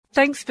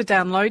Thanks for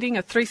downloading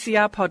a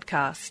 3CR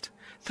podcast.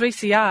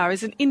 3CR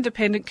is an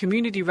independent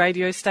community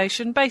radio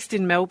station based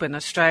in Melbourne,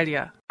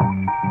 Australia.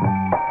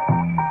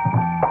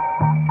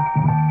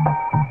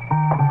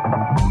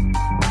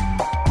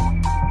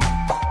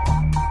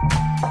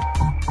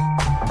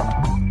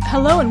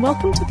 Hello and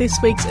welcome to this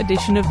week's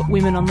edition of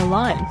Women on the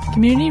Line,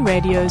 Community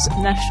Radio's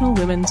National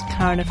Women's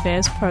Current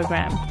Affairs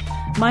program.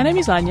 My name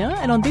is Anya,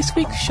 and on this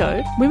week's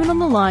show, Women on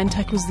the Line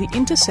tackles the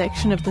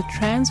intersection of the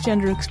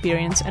transgender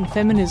experience and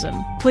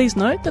feminism. Please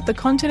note that the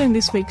content in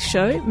this week's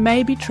show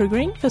may be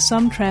triggering for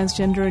some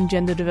transgender and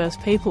gender diverse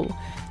people,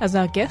 as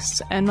our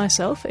guests and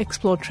myself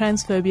explore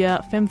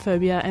transphobia,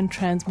 femphobia and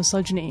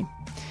transmisogyny.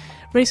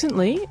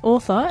 Recently,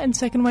 author and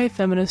second-wave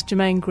feminist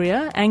Germaine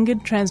Greer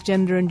angered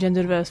transgender and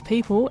gender-diverse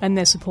people and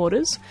their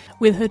supporters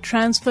with her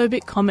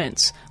transphobic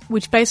comments,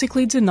 which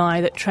basically deny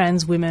that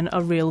trans women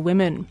are real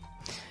women.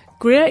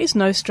 Greer is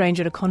no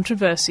stranger to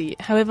controversy.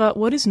 However,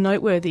 what is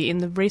noteworthy in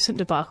the recent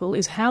debacle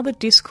is how the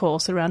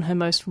discourse around her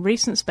most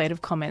recent spate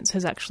of comments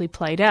has actually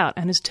played out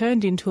and has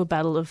turned into a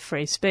battle of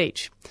free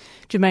speech.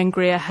 Germaine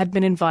Greer had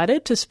been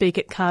invited to speak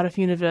at Cardiff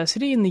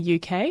University in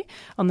the UK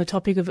on the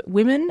topic of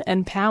Women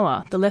and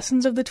Power, the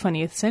Lessons of the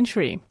 20th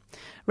Century.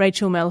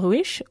 Rachel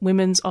Melhuish,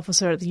 Women's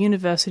Officer at the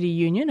University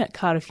Union at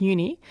Cardiff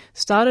Uni,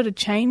 started a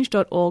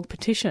change.org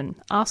petition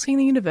asking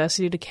the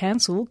university to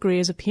cancel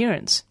Greer's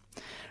appearance.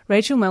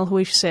 Rachel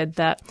Melhuish said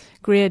that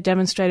Greer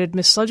demonstrated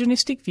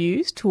misogynistic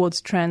views towards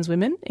trans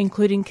women,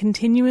 including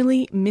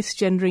continually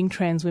misgendering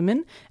trans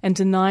women and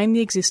denying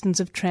the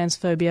existence of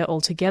transphobia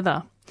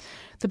altogether.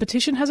 The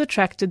petition has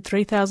attracted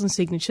 3,000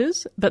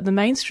 signatures, but the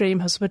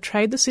mainstream has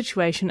portrayed the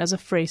situation as a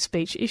free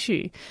speech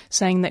issue,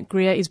 saying that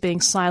Greer is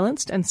being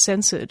silenced and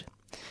censored.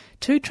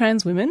 Two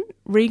trans women,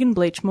 Regan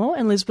Bleachmore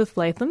and Elizabeth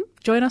Latham,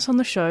 join us on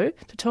the show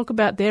to talk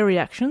about their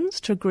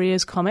reactions to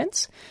Greer's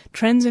comments,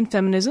 trends in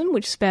feminism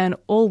which span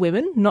all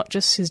women, not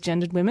just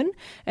cisgendered women,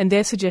 and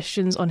their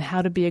suggestions on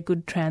how to be a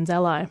good trans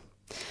ally.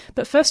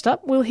 But first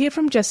up, we'll hear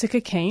from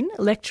Jessica Keane,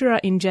 lecturer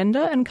in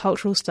Gender and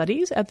Cultural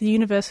Studies at the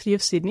University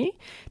of Sydney,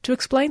 to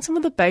explain some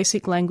of the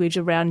basic language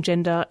around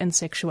gender and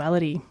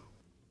sexuality.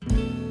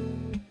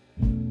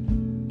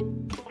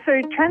 So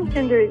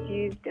transgender is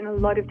used in a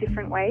lot of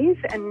different ways,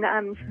 and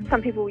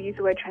some people will use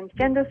the word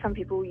transgender, some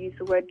people will use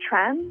the word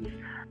trans.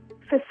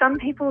 For some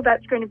people,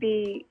 that's going to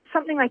be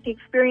something like the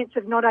experience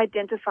of not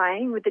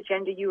identifying with the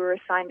gender you were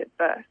assigned at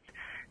birth.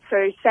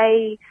 So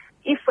say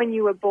if when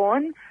you were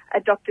born, a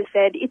doctor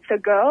said it's a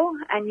girl,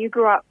 and you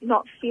grew up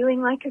not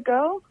feeling like a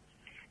girl,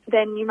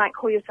 then you might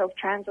call yourself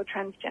trans or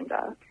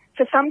transgender.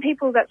 For some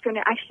people, that's going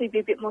to actually be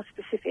a bit more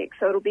specific.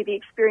 So it'll be the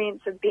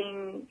experience of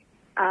being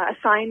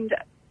assigned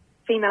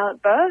female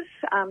at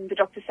birth, the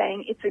doctor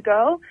saying it's a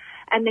girl,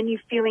 and then you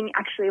feeling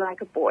actually like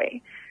a boy.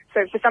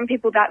 So for some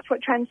people that's what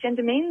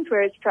transgender means,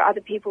 whereas for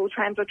other people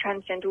trans or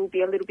transgender will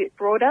be a little bit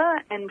broader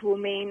and will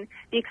mean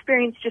the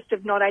experience just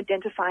of not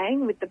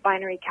identifying with the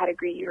binary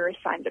category you were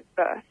assigned at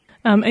birth.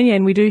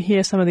 And we do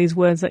hear some of these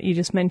words that you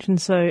just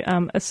mentioned, so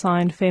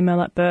assigned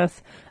female at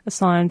birth,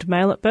 assigned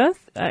male at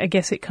birth. I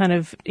guess it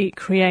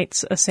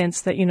creates a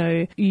sense that,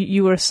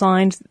 you were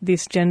assigned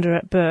this gender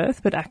at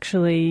birth, but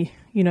actually,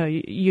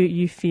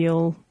 you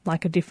feel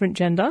like a different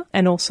gender.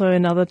 And also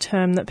another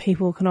term that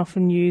people can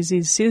often use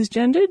is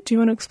cisgendered. Do you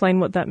want to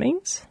explain what that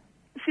means?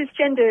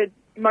 Cisgendered,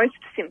 most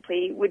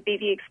simply, would be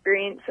the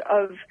experience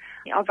of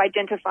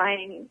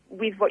identifying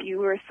with what you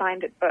were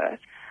assigned at birth.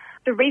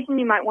 The reason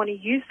you might want to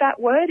use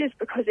that word is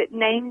because it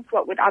names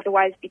what would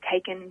otherwise be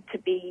taken to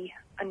be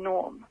a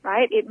norm,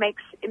 right? It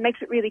makes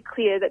it really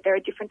clear that there are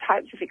different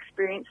types of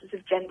experiences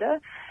of gender,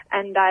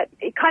 and that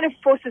it kind of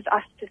forces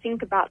us to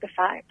think about the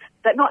fact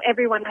that not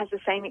everyone has the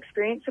same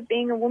experience of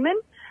being a woman,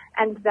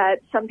 and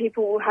that some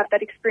people will have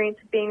that experience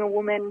of being a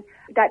woman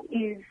that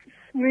is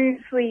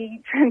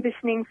smoothly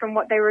transitioning from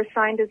what they were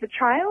assigned as a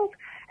child,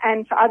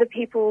 and for other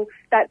people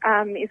that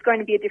is going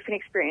to be a different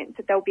experience,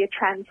 that they'll be a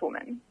trans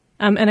woman.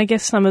 And I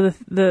guess some of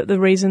the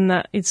reason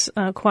that it's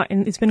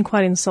been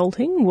quite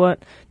insulting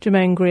what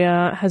Germaine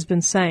Greer has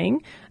been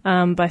saying,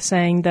 by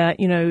saying that,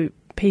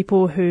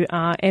 people who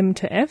are M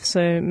to F,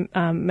 so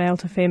male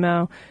to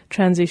female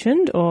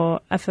transitioned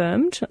or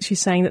affirmed, she's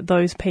saying that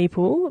those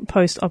people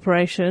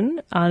post-operation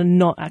are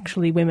not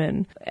actually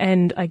women.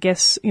 And I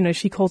guess,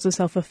 she calls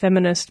herself a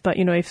feminist, but,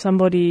 if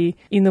somebody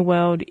in the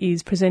world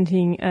is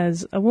presenting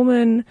as a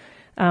woman,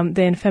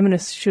 then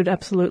feminists should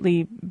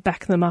absolutely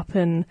back them up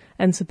and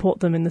support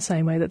them in the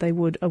same way that they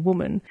would a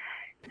woman.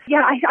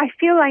 Yeah, I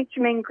feel like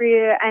Germaine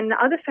Greer and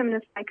other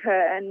feminists like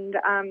her,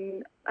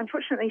 and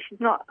unfortunately she's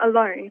not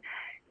alone,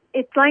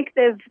 it's like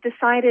they've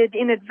decided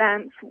in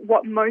advance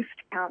what most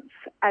counts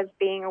as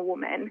being a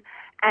woman.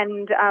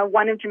 And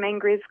one of Germaine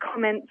Greer's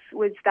comments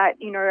was that,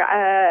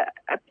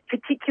 a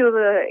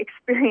particular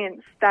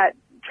experience that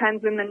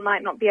trans women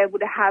might not be able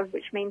to have,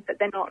 which means that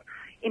they're not,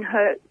 in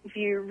her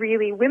view,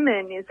 really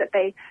women, is that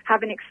they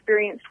haven't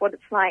experienced what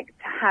it's like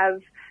to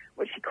have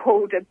what she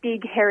called a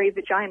big, hairy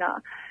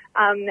vagina.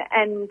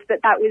 And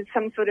that was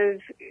some sort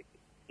of,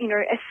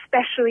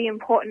 especially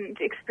important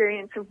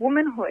experience of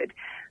womanhood.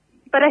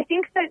 But I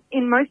think that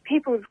in most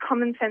people's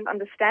common sense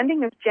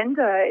understanding of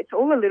gender, it's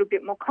all a little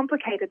bit more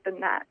complicated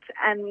than that.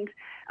 And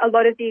a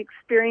lot of the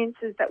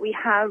experiences that we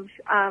have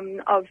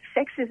of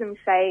sexism,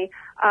 say,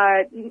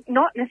 are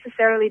not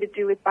necessarily to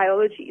do with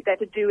biology. They're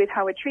to do with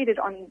how we're treated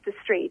on the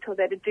street, or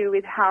they're to do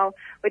with how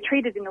we're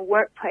treated in the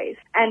workplace.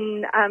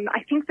 And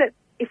I think that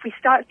if we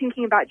start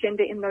thinking about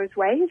gender in those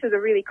ways as a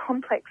really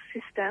complex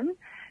system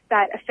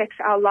that affects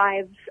our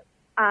lives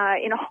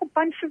in a whole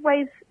bunch of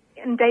ways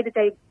in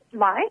day-to-day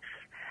life,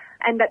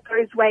 and that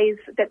those ways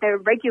that they're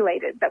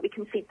regulated, that we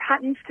can see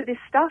patterns to this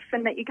stuff,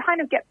 and that you kind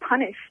of get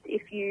punished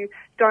if you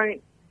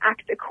don't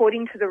act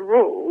according to the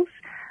rules,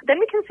 then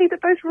we can see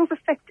that those rules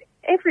affect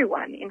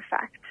everyone, in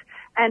fact.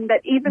 And that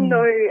even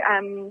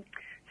though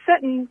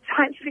certain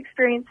types of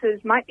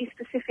experiences might be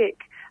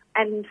specific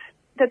and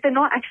that they're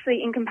not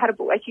actually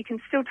incompatible, like you can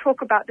still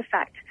talk about the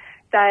fact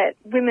that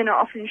women are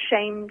often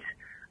shamed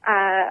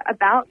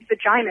about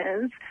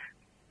vaginas,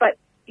 but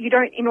you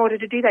don't, in order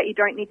to do that, you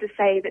don't need to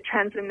say that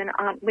trans women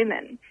aren't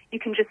women. You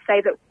can just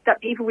say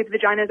that people with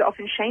vaginas are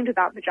often shamed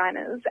about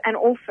vaginas, and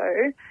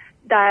also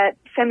that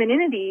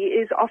femininity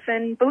is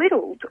often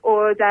belittled,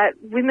 or that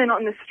women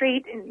on the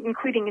street,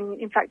 including,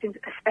 in fact,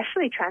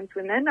 especially trans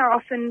women, are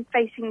often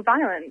facing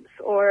violence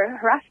or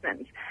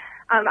harassment.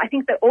 I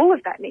think that all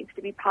of that needs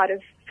to be part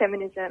of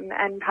feminism,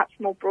 and perhaps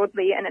more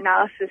broadly an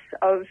analysis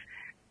of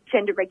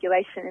gender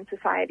regulation in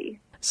society.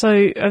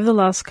 So over the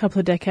last couple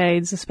of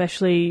decades,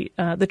 especially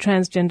the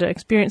transgender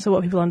experience, or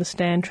what people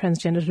understand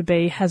transgender to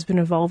be, has been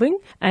evolving,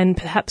 and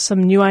perhaps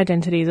some new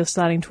identities are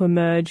starting to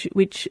emerge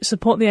which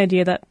support the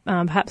idea that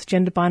perhaps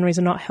gender binaries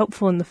are not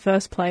helpful in the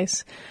first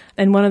place.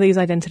 And one of these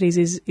identities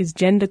is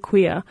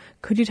genderqueer.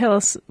 Could you tell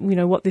us,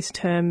 what this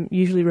term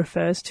usually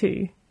refers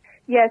to?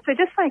 Yeah, so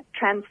just like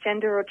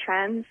transgender or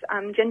trans,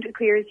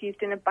 genderqueer is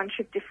used in a bunch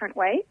of different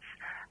ways.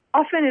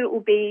 Often it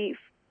will be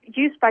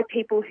used by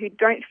people who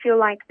don't feel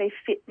like they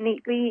fit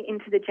neatly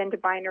into the gender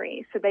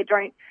binary. So they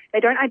don't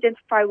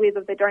identify with,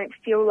 or they don't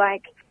feel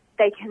like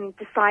they can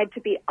decide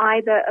to be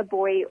either a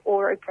boy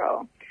or a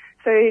girl.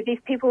 So these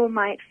people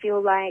might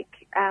feel like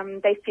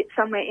they fit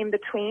somewhere in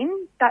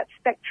between that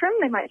spectrum.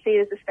 They might see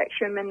it as a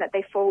spectrum and that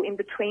they fall in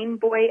between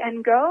boy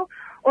and girl,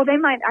 or they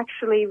might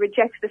actually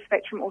reject the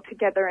spectrum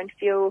altogether and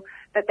feel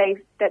that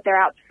they're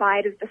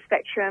outside of the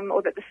spectrum,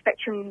 or that the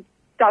spectrum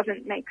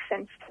doesn't make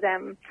sense to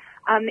them.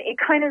 It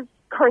kind of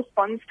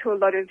corresponds to a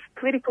lot of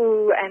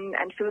political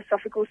and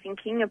philosophical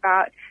thinking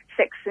about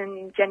sex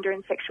and gender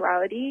and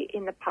sexuality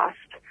in the past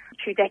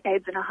 2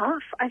 decades and a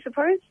half, I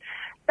suppose,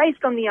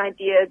 based on the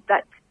idea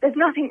that there's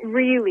nothing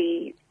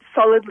really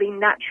solidly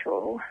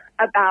natural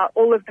about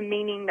all of the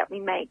meaning that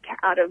we make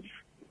out of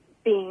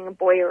being a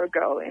boy or a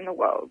girl in the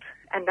world,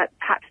 and that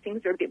perhaps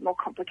things are a bit more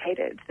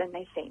complicated than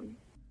they seem.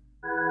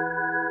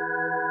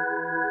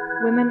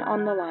 Women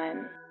on the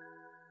Line.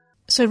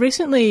 So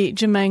recently,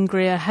 Germaine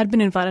Greer had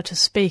been invited to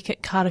speak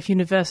at Cardiff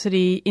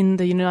University in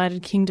the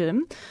United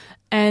Kingdom,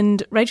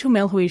 and Rachel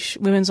Melhuish,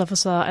 Women's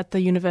Officer at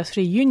the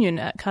University Union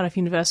at Cardiff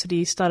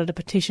University, started a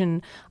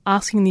petition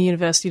asking the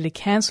university to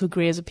cancel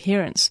Greer's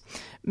appearance.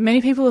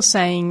 Many people are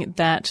saying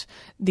that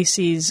this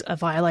is a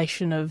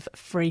violation of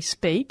free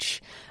speech.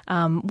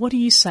 What do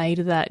you say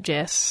to that,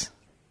 Jess?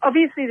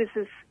 Obviously, this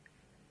is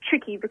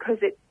tricky because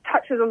it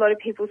touches a lot of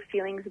people's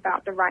feelings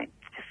about the right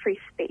to free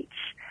speech.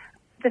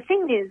 The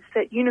thing is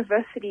that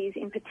universities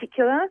in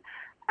particular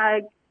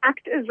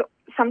act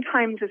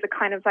sometimes as a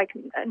kind of like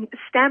a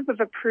stamp of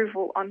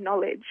approval on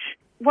knowledge.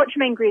 What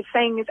Germaine Greer is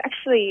saying is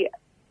actually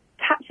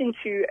taps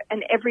into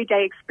an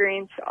everyday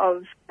experience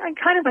of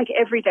kind of like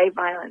everyday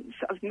violence,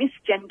 of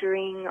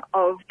misgendering,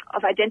 of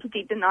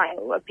identity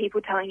denial, of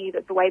people telling you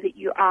that the way that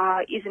you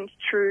are isn't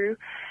true,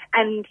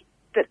 and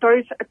that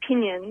those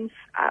opinions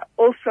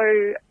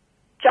also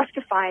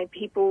justify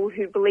people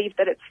who believe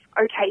that it's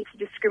okay to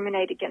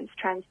discriminate against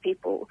trans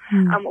people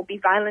or be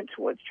violent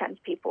towards trans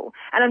people.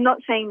 And I'm not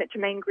saying that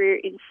Germaine Greer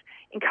is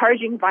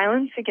encouraging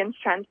violence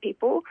against trans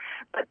people,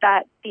 but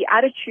that the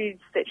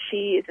attitudes that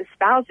she is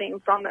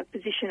espousing from a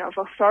position of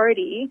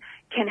authority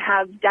can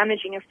have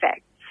damaging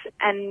effects.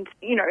 And,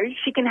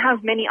 she can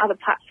have many other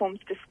platforms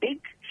to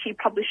speak. She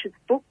publishes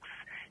books.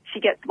 She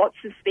gets lots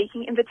of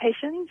speaking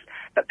invitations,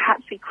 but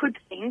perhaps we could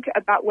think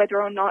about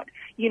whether or not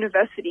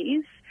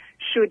universities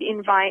should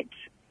invite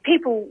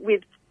people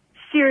with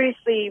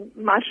seriously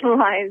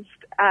marginalized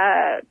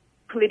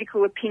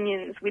political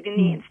opinions within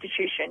the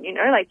institution.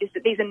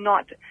 These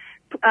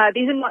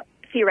are not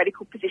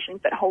theoretical positions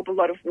that hold a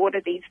lot of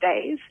water these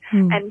days,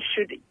 and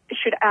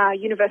should our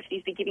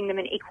universities be giving them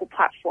an equal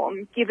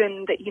platform,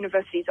 given that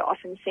universities are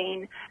often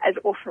seen as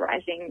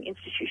authorizing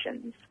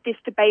institutions. This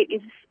debate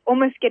is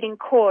almost getting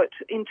caught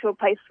into a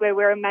place where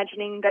we're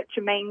imagining that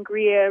Germaine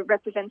Greer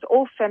represents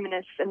all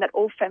feminists, and that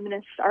all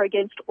feminists are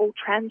against all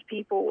trans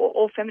people, or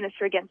all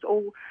feminists are against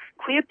all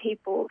queer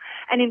people.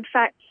 And in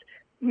fact,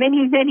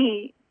 many,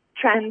 many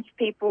trans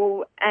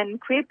people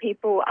and queer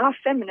people are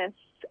feminists.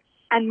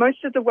 And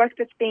most of the work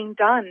that's being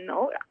done,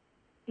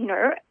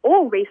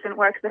 all recent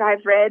work that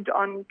I've read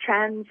on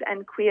trans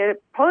and queer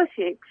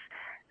politics,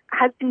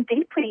 has been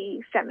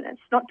deeply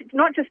feminist,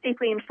 not just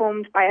deeply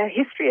informed by a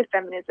history of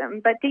feminism,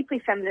 but deeply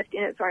feminist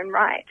in its own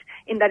right,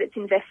 in that it's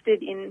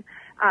invested in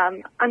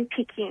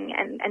unpicking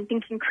and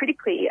thinking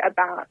critically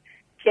about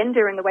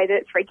gender and the way that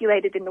it's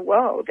regulated in the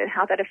world and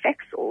how that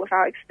affects all of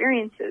our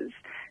experiences.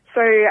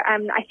 So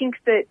I think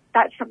that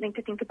that's something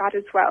to think about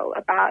as well,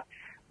 about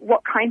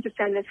what kinds of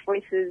feminist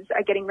voices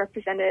are getting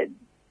represented,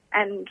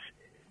 and,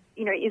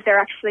 you know, is there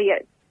actually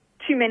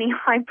too many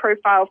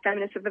high-profile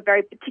feminists of a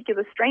very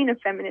particular strain of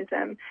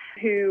feminism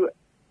who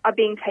are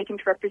being taken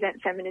to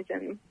represent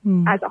feminism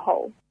as a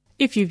whole.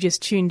 If you've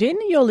just tuned in,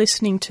 you're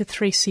listening to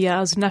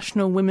 3CR's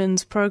national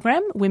women's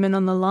program, Women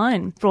on the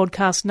Line,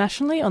 broadcast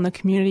nationally on the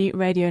Community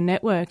Radio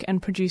Network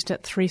and produced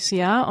at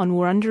 3CR on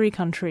Wurundjeri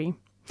country.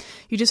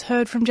 You just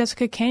heard from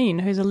Jessica Keane,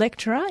 who's a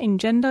lecturer in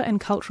gender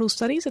and cultural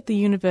studies at the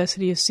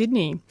University of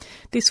Sydney.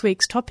 This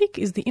week's topic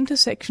is the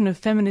intersection of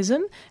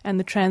feminism and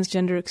the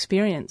transgender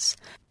experience.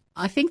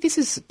 I think this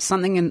is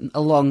something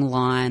along the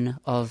line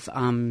of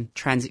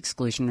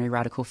trans-exclusionary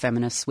radical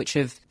feminists, which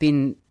have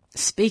been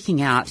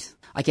speaking out,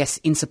 I guess,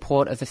 in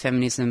support of a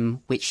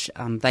feminism which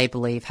they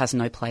believe has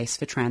no place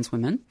for trans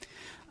women.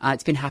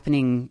 It's been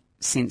happening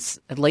since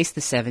at least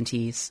the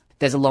 70s.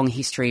 There's a long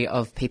history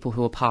of people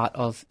who are part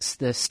of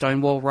the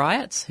Stonewall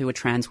riots, who are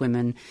trans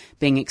women,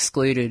 being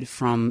excluded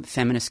from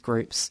feminist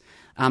groups.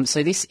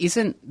 So these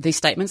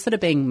statements that are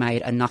being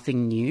made are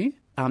nothing new.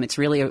 It's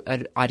really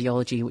an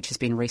ideology which has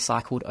been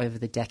recycled over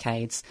the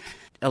decades.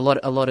 A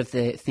lot of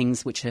the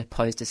things which are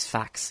posed as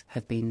facts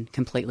have been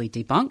completely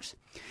debunked.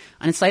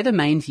 And I'd say the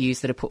main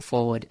views that are put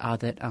forward are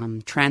that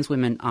trans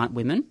women aren't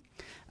women,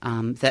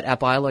 that our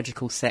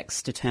biological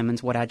sex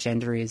determines what our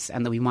gender is,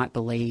 and that we might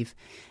believe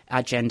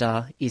our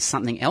gender is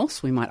something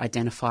else. We might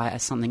identify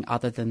as something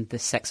other than the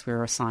sex we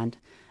were assigned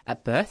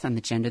at birth and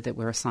the gender that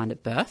we're assigned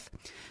at birth.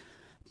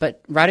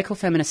 But radical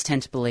feminists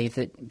tend to believe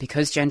that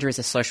because gender is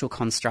a social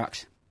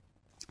construct,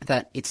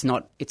 that it's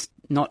not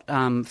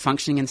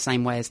functioning in the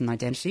same way as an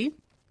identity,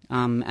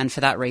 and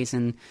for that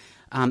reason,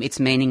 it's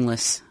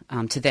meaningless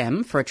to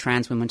them for a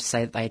trans woman to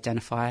say that they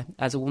identify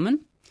as a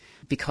woman,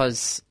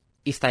 because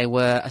if they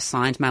were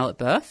assigned male at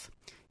birth,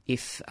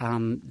 if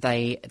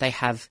they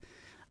have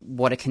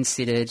what are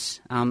considered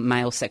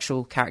male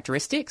sexual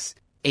characteristics,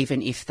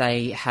 even if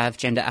they have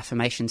gender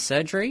affirmation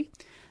surgery,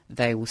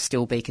 they will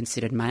still be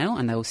considered male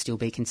and they will still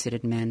be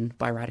considered men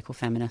by radical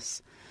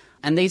feminists.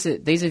 And these are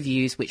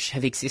views which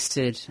have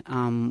existed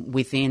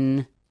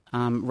within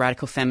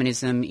radical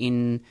feminism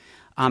in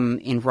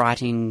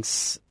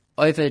writings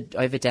over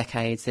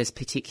decades. There's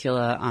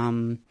particular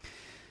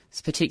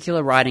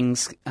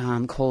writings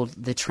called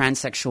the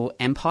Transsexual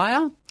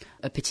Empire,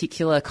 a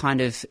particular kind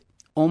of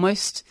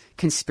almost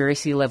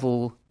conspiracy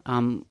level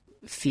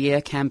fear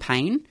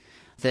campaign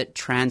that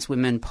trans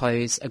women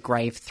pose a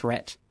grave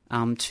threat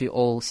to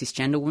all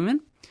cisgender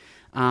women.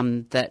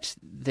 That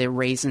the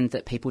reason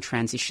that people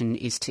transition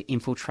is to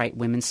infiltrate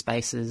women's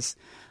spaces.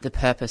 The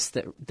purpose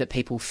that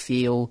people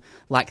feel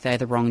like they're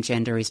the wrong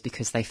gender is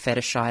because they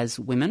fetishize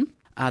women.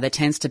 There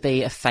tends to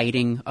be a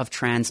fading of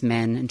trans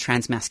men and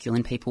trans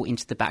masculine people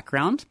into the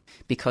background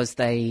because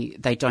they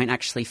don't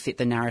actually fit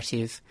the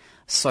narrative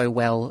so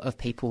well of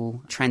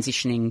people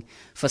transitioning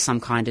for some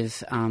kind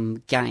of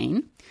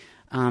gain.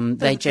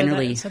 They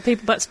generally...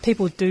 But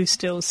people do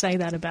still say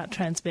that about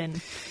trans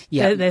men.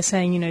 Yeah. They're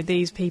saying, you know,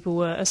 these people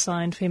were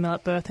assigned female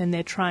at birth and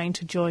they're trying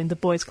to join the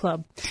boys'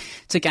 club.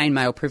 To gain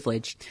male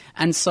privilege.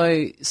 And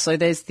so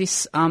there's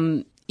this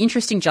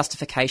interesting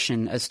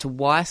justification as to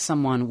why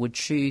someone would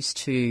choose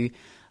to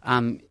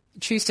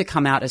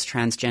come out as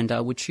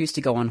transgender, would choose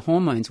to go on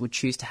hormones, would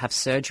choose to have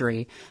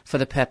surgery for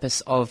the purpose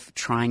of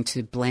trying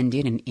to blend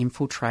in and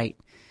infiltrate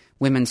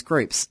women's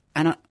groups.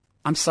 And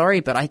I'm sorry,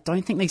 but I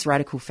don't think these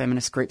radical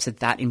feminist groups are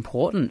that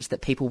important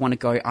that people want to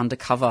go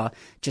undercover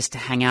just to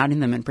hang out in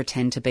them and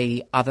pretend to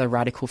be other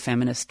radical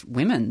feminist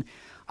women.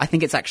 I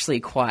think it's actually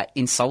quite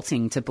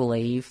insulting to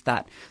believe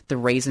that the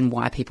reason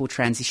why people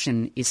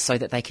transition is so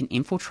that they can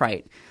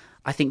infiltrate.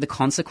 I think the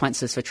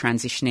consequences for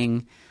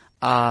transitioning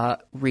are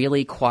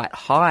really quite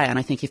high, and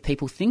I think if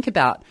people think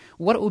about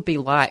what it would be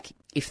like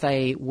if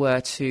they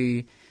were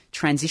to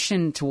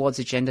transition towards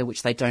a gender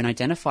which they don't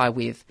identify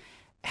with,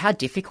 how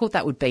difficult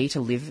that would be to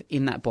live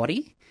in that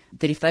body,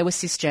 that if they were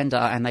cisgender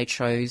and they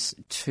chose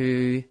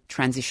to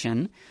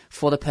transition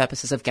for the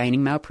purposes of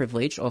gaining male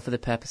privilege or for the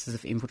purposes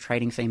of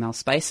infiltrating female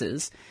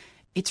spaces,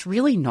 it's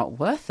really not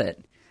worth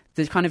it.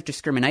 The kind of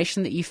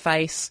discrimination that you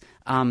face,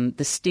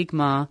 the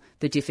stigma,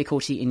 the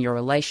difficulty in your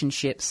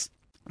relationships.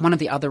 One of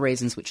the other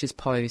reasons which is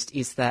posed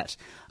is that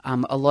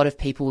a lot of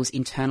people's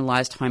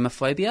internalised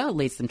homophobia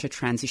leads them to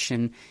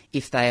transition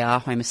if they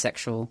are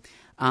homosexual,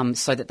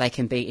 so that they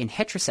can be in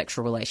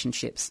heterosexual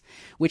relationships,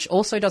 which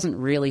also doesn't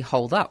really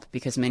hold up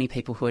because many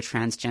people who are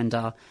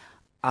transgender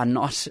are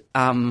not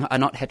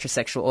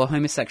heterosexual or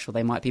homosexual.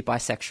 They might be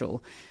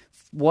bisexual.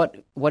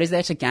 What is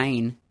there to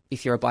gain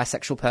if you're a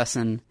bisexual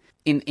person?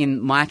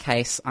 In my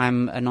case,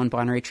 I'm a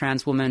non-binary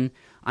trans woman.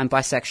 I'm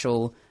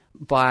bisexual.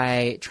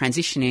 By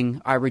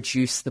transitioning, I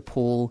reduce the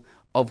pool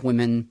of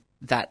women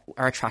that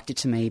are attracted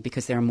to me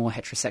because there are more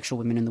heterosexual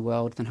women in the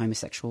world than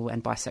homosexual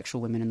and bisexual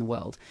women in the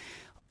world.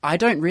 I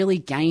don't really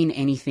gain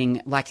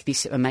anything like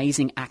this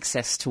amazing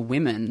access to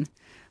women,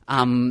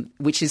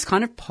 which is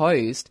kind of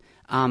posed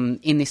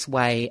in this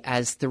way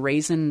as the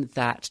reason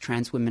that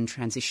trans women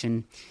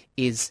transition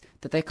is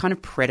that they're kind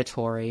of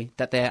predatory,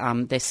 that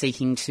they're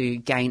seeking to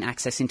gain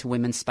access into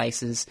women's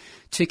spaces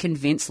to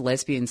convince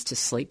lesbians to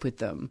sleep with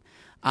them,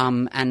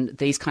 and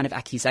these kind of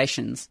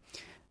accusations.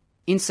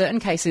 In certain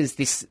cases,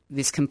 this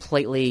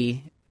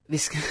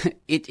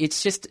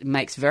just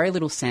makes very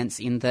little sense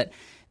in that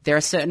there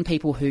are certain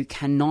people who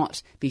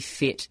cannot be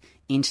fit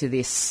into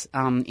this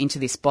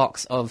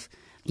box of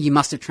you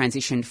must have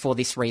transitioned for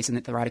this reason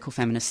that the radical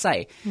feminists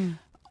say.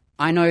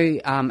 I know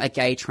a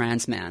gay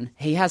trans man.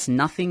 He has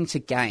nothing to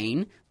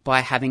gain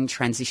by having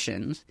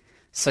transitioned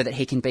so that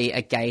he can be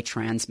a gay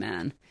trans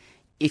man.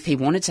 If he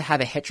wanted to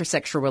have a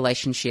heterosexual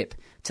relationship,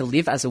 to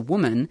live as a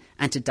woman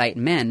and to date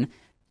men,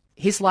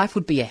 his life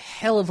would be a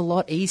hell of a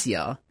lot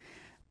easier.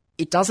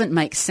 It doesn't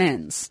make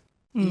sense.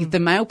 The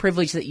male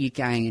privilege that you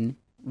gain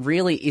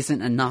really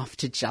isn't enough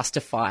to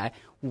justify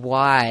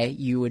why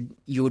you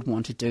would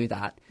want to do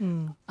that.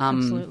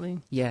 Absolutely.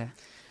 Yeah.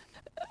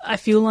 I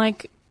feel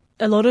like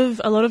a lot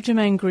of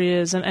Germaine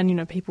Greer's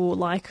and people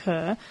like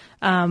her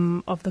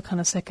of the kind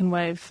of second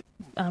wave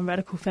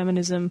radical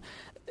feminism,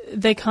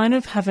 they kind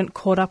of haven't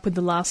caught up with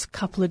the last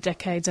couple of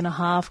decades and a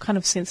half, kind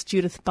of since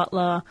Judith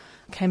Butler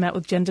came out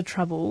with Gender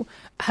Trouble,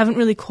 haven't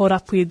really caught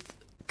up with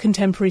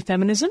contemporary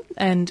feminism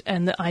and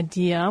the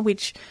idea,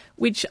 which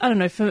I don't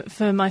know,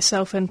 for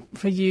myself and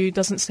for you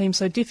doesn't seem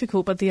so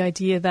difficult, but the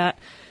idea that,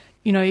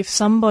 if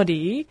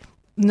somebody,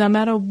 no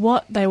matter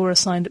what they were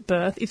assigned at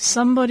birth, if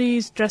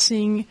somebody's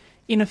dressing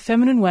in a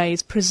feminine way,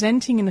 is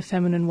presenting in a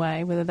feminine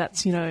way, whether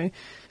that's,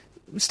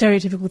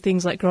 stereotypical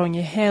things like growing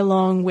your hair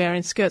long,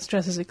 wearing skirts,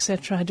 dresses,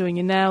 etc., doing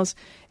your nails,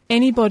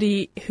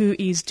 anybody who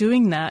is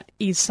doing that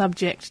is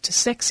subject to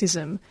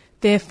sexism.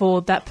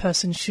 Therefore, that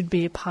person should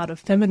be a part of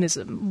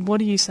feminism. What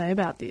do you say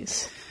about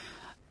this?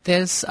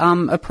 There's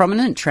a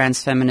prominent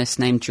trans feminist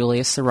named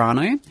Julia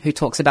Serrano who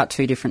talks about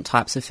two different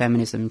types of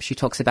feminism. She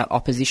talks about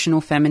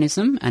oppositional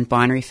feminism and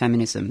binary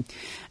feminism.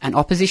 And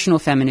oppositional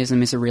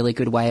feminism is a really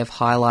good way of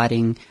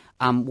highlighting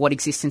what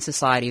exists in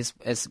society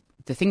as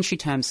the thing she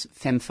terms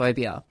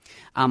femphobia,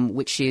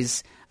 which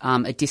is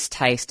a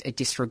distaste, a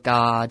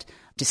disregard,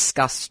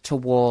 disgust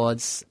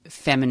towards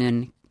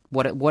feminine,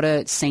 what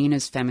are seen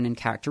as feminine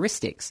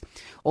characteristics.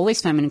 All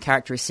these feminine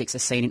characteristics are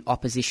seen in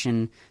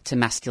opposition to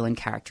masculine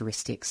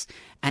characteristics,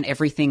 and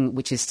everything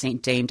which is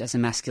deemed as a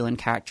masculine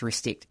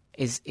characteristic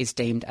is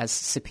deemed as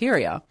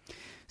superior.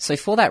 So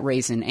for that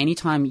reason,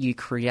 anytime you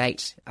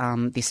create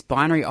this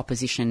binary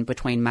opposition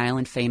between male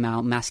and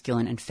female,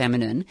 masculine and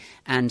feminine,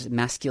 and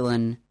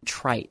masculine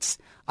traits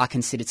are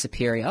considered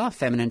superior,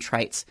 feminine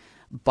traits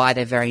by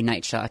their very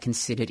nature are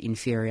considered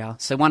inferior.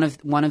 So one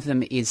of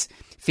them is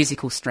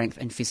physical strength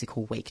and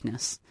physical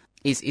weakness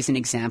is an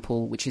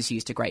example which is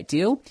used a great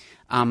deal.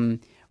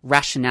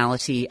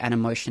 Rationality and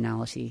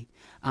emotionality.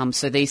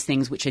 So these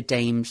things which are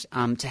deemed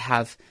to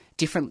have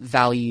different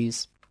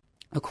values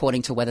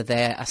according to whether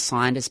they're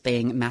assigned as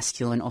being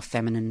masculine or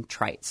feminine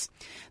traits.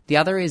 The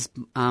other is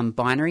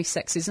binary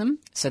sexism.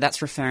 So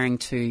that's referring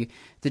to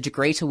the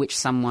degree to which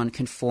someone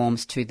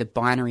conforms to the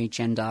binary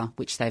gender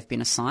which they've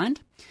been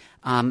assigned.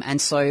 And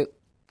so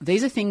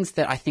these are things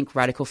that I think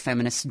radical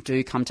feminists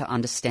do come to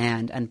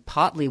understand, and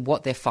partly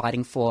what they're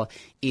fighting for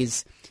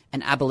is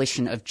an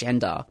abolition of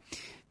gender.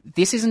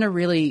 This isn't a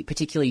really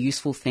particularly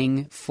useful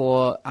thing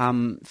for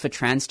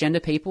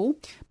transgender people,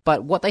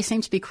 but what they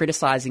seem to be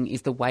criticising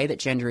is the way that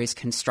gender is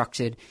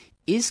constructed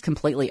is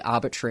completely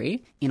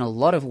arbitrary in a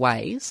lot of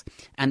ways,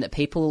 and that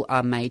people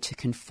are made to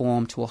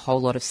conform to a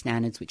whole lot of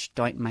standards which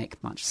don't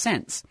make much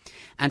sense.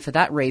 And for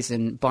that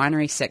reason,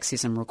 binary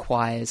sexism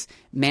requires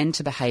men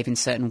to behave in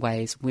certain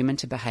ways, women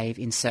to behave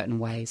in certain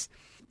ways.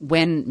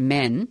 When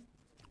men,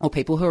 or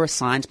people who are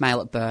assigned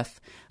male at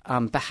birth,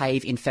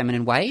 behave in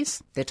feminine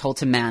ways, they're told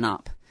to man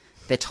up.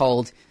 They're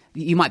told,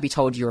 you might be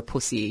told you're a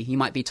pussy, you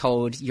might be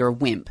told you're a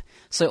wimp.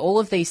 So all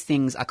of these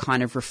things are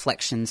kind of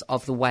reflections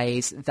of the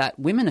ways that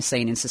women are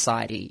seen in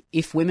society.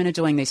 If women are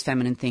doing these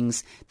feminine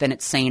things, then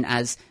it's seen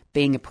as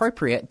being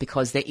appropriate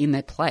because they're in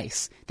their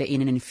place. They're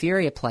in an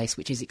inferior place,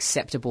 which is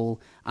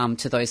acceptable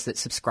to those that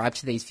subscribe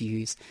to these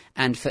views.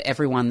 And for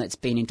everyone that's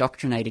been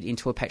indoctrinated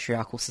into a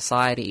patriarchal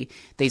society,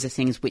 these are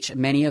things which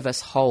many of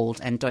us hold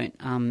and don't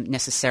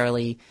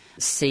necessarily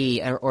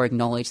see or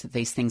acknowledge that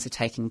these things are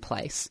taking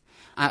place.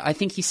 I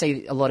think you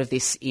see a lot of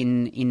this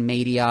in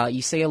media.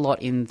 You see a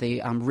lot in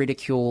the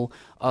ridicule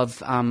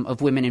of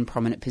women in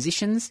prominent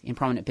positions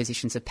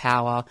of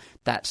power,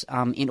 that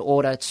in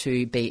order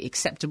to be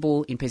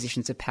acceptable in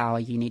positions of power,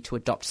 you need to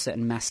adopt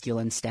certain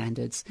masculine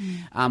standards.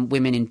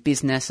 Women in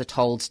business are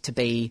told to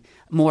be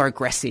more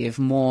aggressive,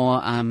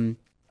 more,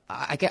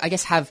 I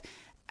guess, have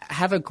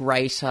a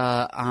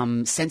greater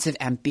sense of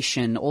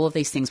ambition, all of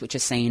these things which are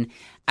seen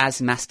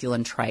as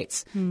masculine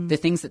traits, the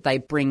things that they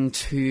bring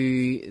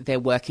to their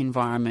work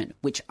environment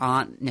which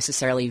aren't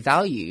necessarily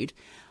valued,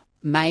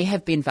 may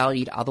have been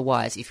valued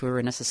otherwise if we were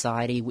in a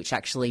society which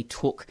actually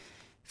took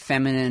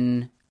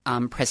feminine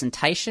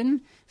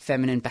presentation,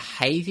 feminine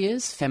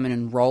behaviours,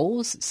 feminine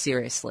roles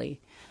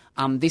seriously.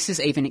 This is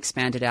even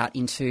expanded out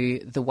into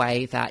the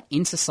way that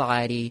in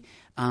society,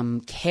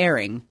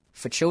 caring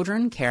for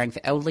children, caring for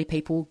elderly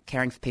people,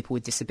 caring for people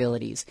with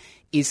disabilities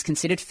is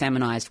considered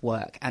feminised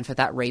work. And for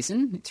that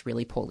reason, it's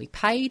really poorly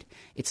paid,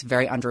 it's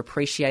very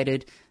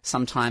underappreciated,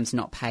 sometimes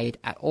not paid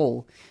at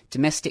all.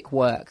 Domestic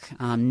work,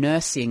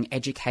 nursing,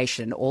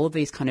 education, all of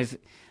these kind of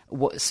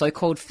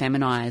so-called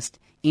feminised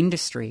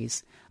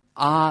industries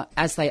are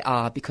as they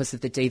are because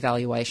of the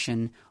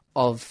devaluation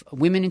of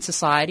women in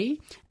society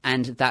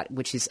and that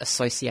which is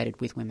associated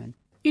with women.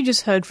 You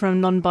just heard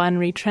from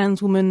non-binary trans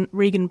woman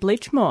Regan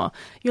Bleachmore.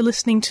 You're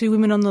listening to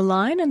Women on the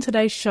Line, and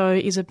today's show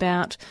is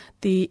about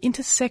the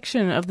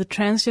intersection of the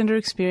transgender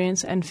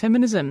experience and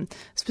feminism,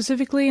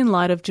 specifically in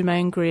light of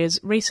Germaine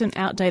Greer's recent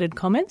outdated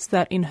comments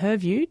that, in her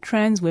view,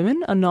 trans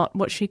women are not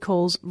what she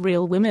calls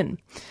real women.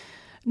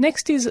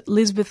 Next is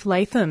Lisbeth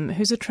Latham,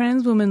 who's a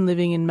trans woman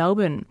living in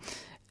Melbourne.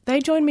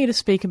 They joined me to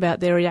speak about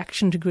their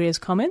reaction to Greer's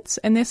comments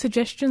and their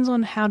suggestions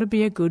on how to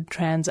be a good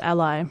trans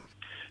ally.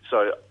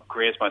 So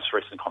Greer's most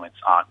recent comments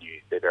aren't new.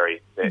 If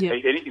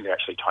anything, they're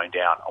actually toned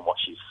down on what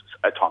she's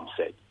at times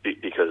said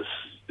because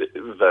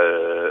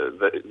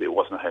it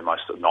wasn't her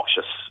most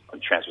obnoxious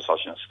and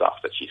transmisogynist stuff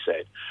that she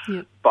said.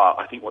 Yep. But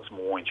I think what's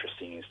more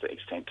interesting is the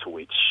extent to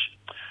which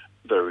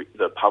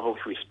the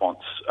public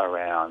response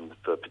around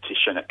the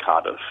petition at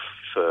Cardiff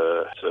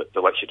for the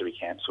lecture to be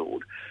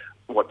cancelled,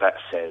 what that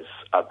says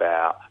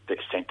about the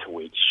extent to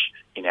which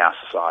in our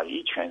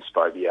society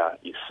transphobia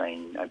is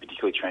seen, and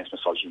particularly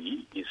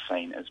transmisogyny, is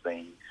seen as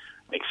being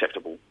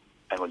acceptable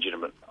and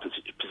legitimate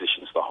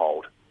positions to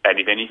hold. And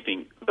if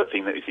anything, the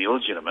thing that is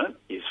illegitimate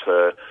is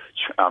for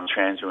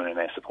trans women and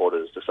their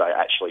supporters to say,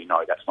 actually,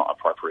 no, that's not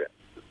appropriate.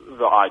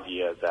 The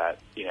idea that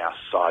in our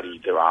society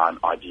there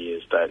aren't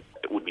ideas that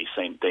would be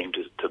deemed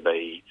to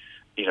be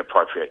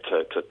inappropriate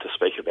to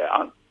speak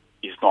about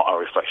is not a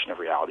reflection of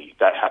reality.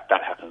 That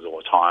happens all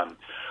the time.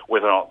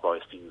 Whether or not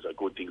those things are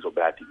good things or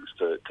bad things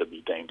to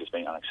be deemed as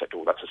being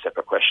unacceptable, that's a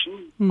separate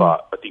question.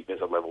 But I think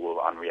there's a level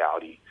of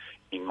unreality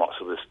in lots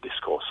of this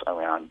discourse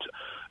around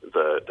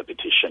the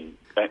petition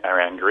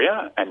around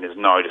Greer, and there's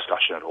no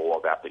discussion at all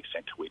about the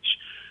extent to which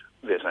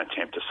there's an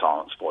attempt to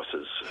silence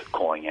voices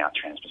calling out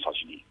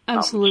transmisogyny.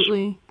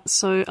 Absolutely.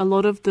 So a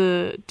lot of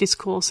the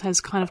discourse has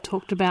kind of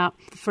talked about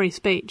free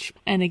speech.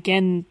 And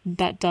again,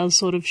 that does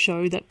sort of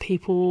show that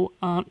people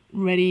aren't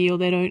ready or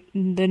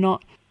they're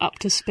not up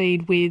to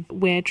speed with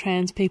where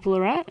trans people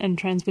are at and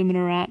trans women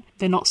are at.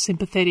 They're not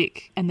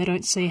sympathetic and they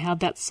don't see how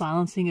that's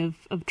silencing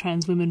of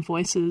trans women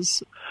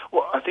voices.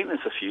 Well, I think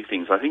there's a few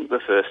things. I think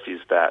the first is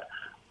that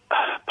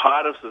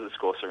part of the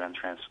discourse around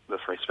the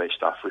free speech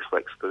stuff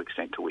reflects the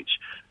extent to which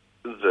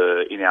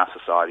in our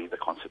society, the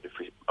concept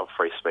of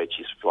free speech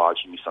is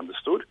largely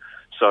misunderstood.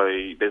 So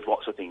there's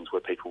lots of things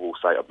where people will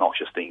say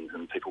obnoxious things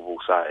and people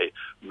will say,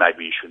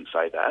 maybe you shouldn't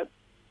say that.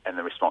 And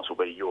the response will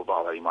be, you're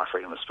violating my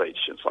freedom of speech.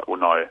 It's like, well,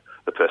 no,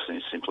 the person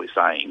is simply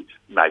saying,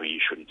 maybe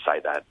you shouldn't say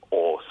that,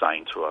 or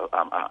saying to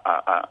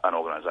an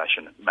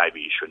organisation,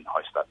 maybe you shouldn't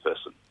host that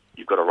person.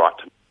 You've got a right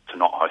to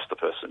not host the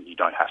person. You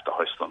don't have to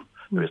host them.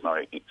 There's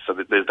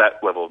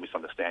that level of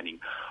misunderstanding.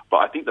 But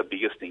I think the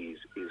biggest thing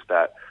is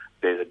that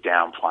there's a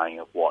downplaying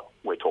of what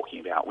we're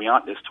talking about. We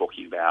aren't just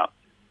talking about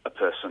a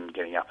person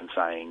getting up and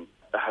saying,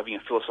 having a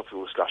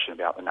philosophical discussion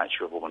about the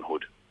nature of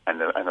womanhood and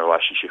the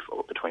relationship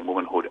between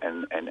womanhood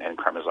and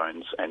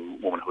chromosomes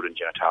and womanhood and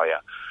genitalia.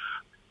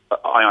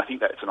 I think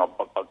that's an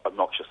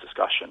obnoxious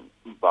discussion,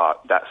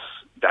 but that's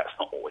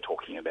not what we're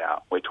talking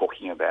about. We're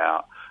talking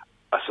about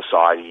a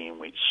society in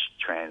which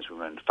trans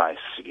women face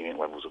significant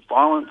levels of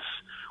violence.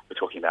 We're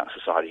talking about a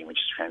society in which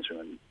trans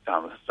women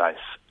face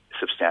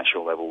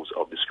substantial levels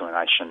of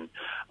discrimination,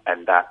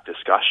 and that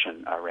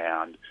discussion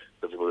around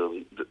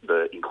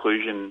the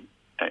inclusion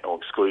or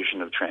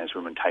exclusion of trans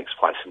women takes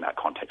place in that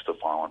context of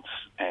violence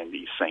and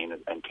is seen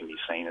and can be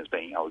seen as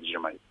being a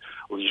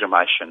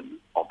legitimation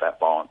of that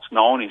violence.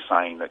 No one is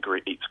saying that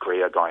it's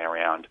Greer going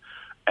around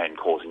and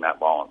causing that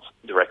violence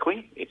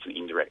directly. It's an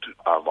indirect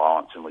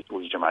violence and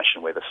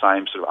legitimation where the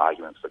same sort of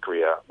arguments that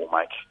Greer will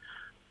make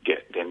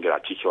get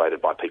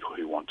articulated by people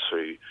who want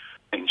to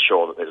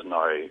ensure that there's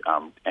no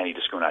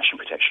anti-discrimination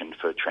protection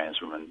for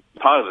trans women.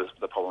 Part of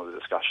the problem of the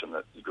discussion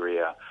that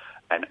Greer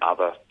and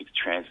other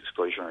trans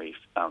exclusionary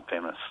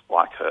feminists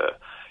like her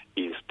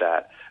is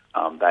that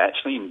they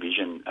actually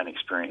envision an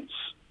experience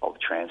of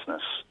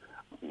transness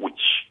which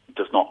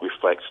does not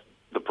reflect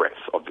the breadth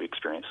of the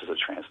experiences of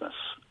transness.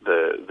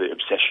 The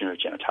obsession with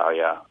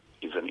genitalia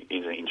is an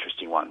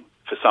interesting one.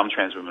 For some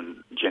trans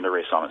women, gender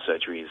reassignment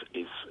surgery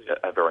is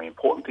a very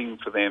important thing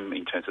for them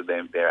in terms of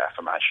their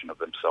affirmation of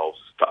themselves.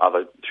 For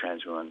other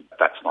trans women,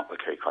 that's not the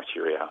key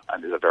criteria,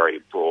 and there's a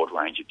very broad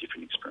range of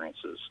different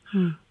experiences.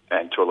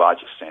 And to a large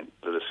extent,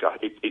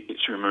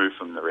 it's removed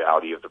from the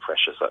reality of the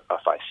pressures that are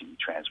facing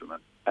trans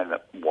women and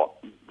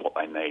what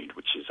they need,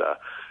 which is a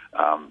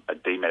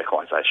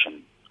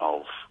demedicalisation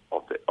of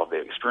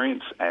their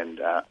experience and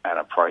an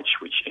approach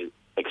which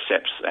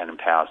accepts and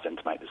empowers them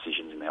to make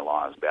decisions in their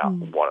lives about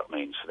what it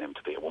means for them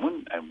to be a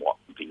woman and what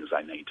things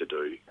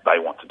they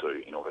want to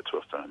do in order to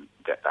affirm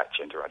that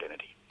gender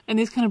identity. And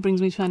this kind of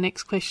brings me to our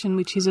next question,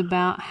 which is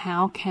about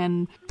how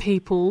can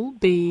people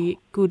be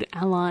good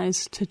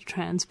allies to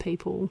trans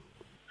people?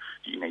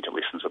 You need to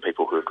listen to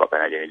people who have got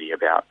that identity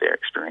about their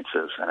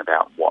experiences and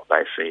about what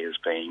they see as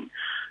being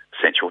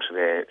essential to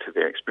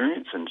their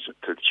experience and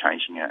to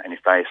changing it. And if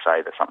they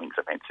say that something's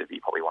offensive, you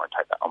probably want to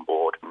take that on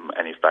board.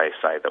 And if they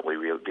say that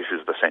this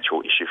is the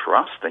central issue for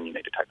us, then you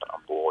need to take that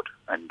on board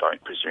and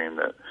don't presume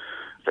that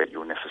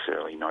you'll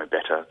necessarily know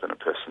better than a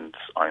person's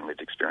own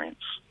lived experience.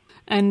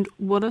 And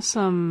what are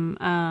some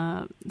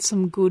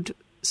good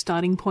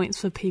starting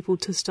points for people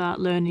to start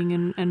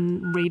learning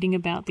and reading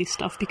about this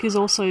stuff? Because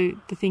also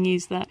the thing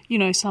is that,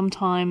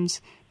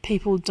 sometimes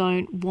people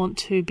don't want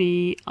to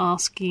be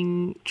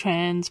asking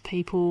trans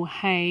people,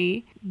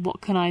 hey,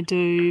 what can I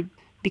do?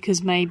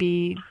 Because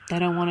maybe they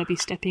don't want to be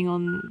stepping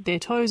on their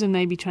toes, and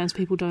maybe trans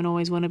people don't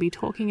always want to be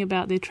talking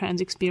about their trans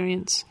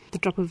experience at the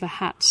drop of a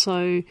hat.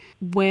 So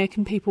where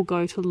can people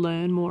go to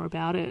learn more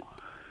about it?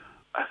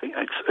 I think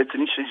it's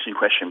an interesting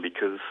question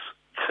because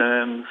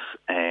terms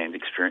and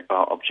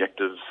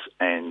objectives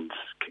and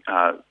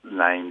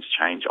names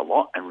change a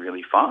lot and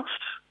really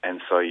fast.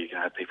 And so you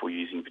can have people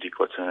using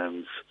particular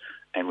terms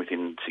and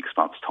within 6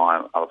 months'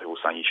 time, other people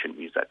saying you shouldn't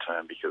use that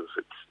term because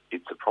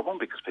it's a problem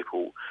because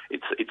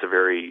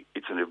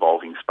it's an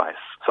evolving space.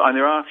 So and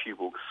there are a few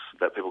books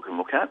that people can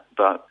look at,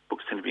 but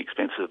books tend to be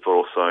expensive, but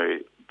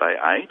also they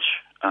age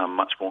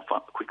much more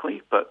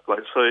quickly. But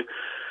so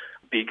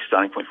big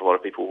starting point for a lot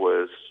of people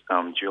was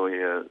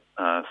Julia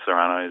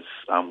Serrano's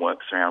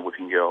works around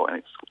Whipping Girl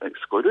and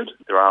Excluded.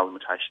 There are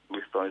limitations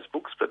with those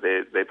books, but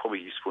they're probably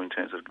useful in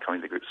terms of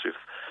coming to grips with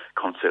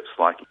concepts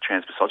like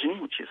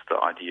transmisogyny, which is the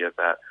idea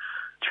that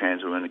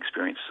trans women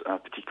experience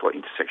particular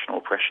intersectional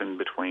oppression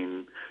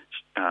between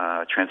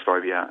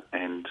transphobia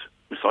and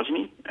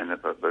misogyny, and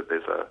that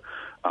there's a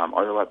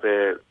overlap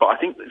there. But I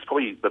think it's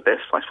probably the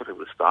best place for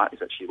people to start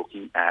is actually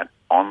looking at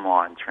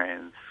online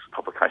trans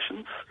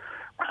publications.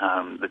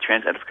 The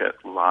Trans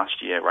Advocate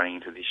last year, running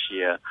into this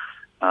year,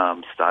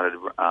 started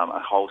a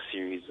whole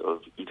series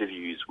of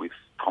interviews with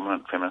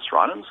prominent feminist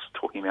writers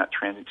talking about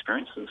trans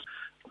experiences.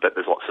 But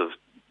there's lots of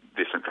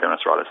different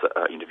feminist writers that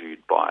are interviewed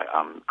by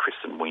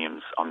Kristen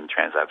Williams on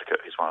Trans Advocate,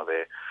 who's one of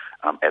their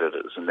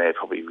editors, and they're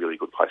probably really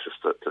good places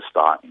to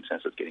start in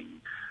terms of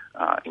getting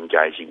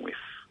engaging with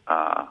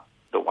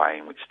the way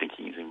in which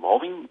thinking is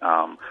evolving,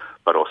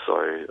 but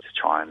also to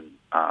try and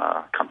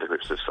come to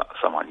grips with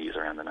some ideas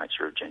around the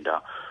nature of gender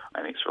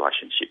and its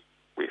relationship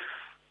with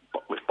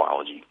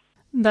biology.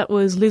 That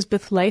was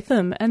Lisbeth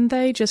Latham, and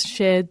they just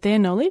shared their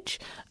knowledge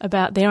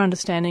about their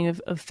understanding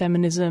of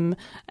feminism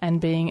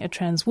and being a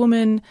trans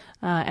woman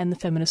and the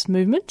feminist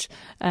movement,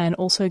 and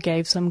also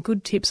gave some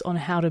good tips on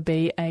how to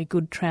be a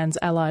good trans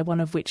ally, one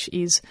of which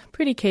is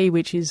pretty key,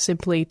 which is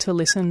simply to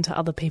listen to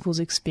other people's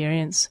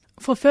experience.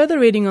 For further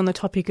reading on the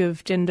topic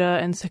of gender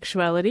and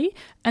sexuality,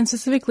 and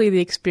specifically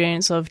the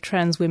experience of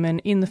trans women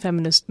in the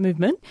feminist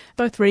movement,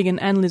 both Regan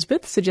and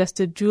Lisbeth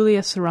suggested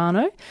Julia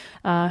Serrano,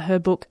 her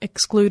book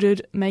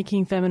Excluded,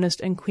 Making Feminist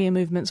and Queer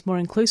Movements More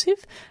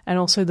Inclusive, and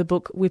also the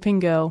book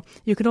Whipping Girl.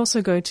 You could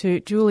also go to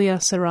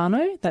Julia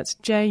Serrano, that's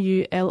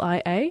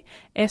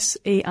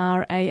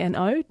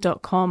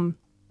JuliaSerrano.com.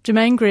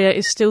 Germaine Greer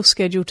is still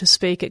scheduled to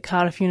speak at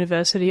Cardiff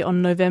University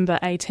on November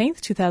 18th,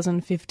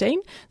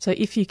 2015. So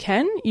if you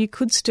can, you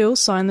could still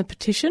sign the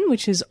petition,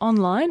 which is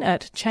online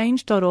at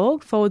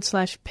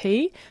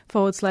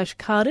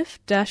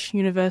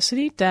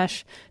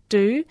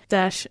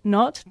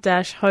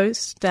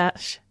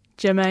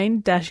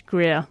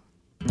change.org/p/Cardiff-University-do-not-host-Germaine-Greer.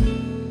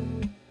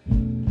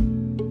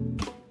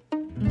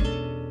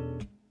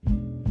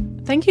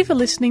 Thank you for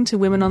listening to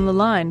Women on the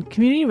Line,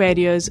 Community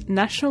Radio's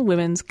National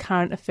Women's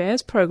Current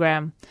Affairs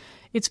program.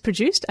 It's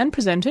produced and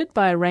presented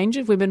by a range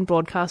of women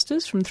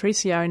broadcasters from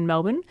 3CR in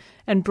Melbourne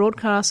and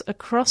broadcasts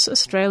across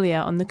Australia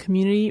on the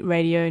Community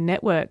Radio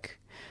Network.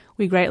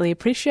 We greatly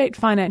appreciate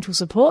financial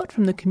support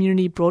from the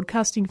Community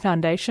Broadcasting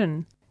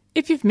Foundation.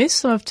 If you've missed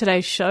some of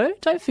today's show,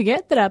 don't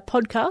forget that our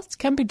podcasts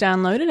can be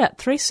downloaded at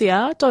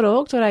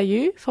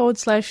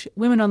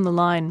 3cr.org.au/Women on the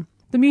Line.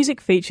 The music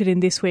featured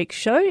in this week's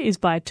show is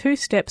by Two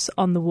Steps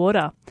on the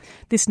Water.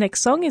 This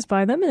next song is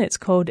by them and it's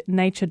called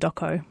Nature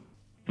Doco.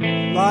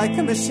 Like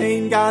a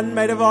machine gun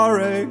made of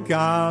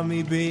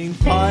origami being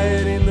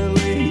fired in the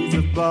leaves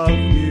above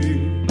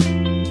you.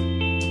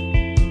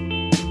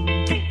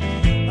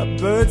 A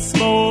bird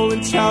small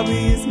and chubby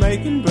is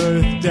making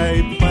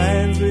birthday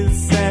plans with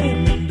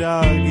Sam and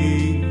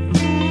Dougie.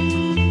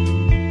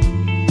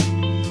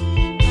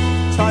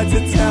 Tried to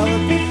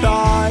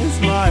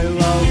telepathize my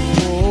love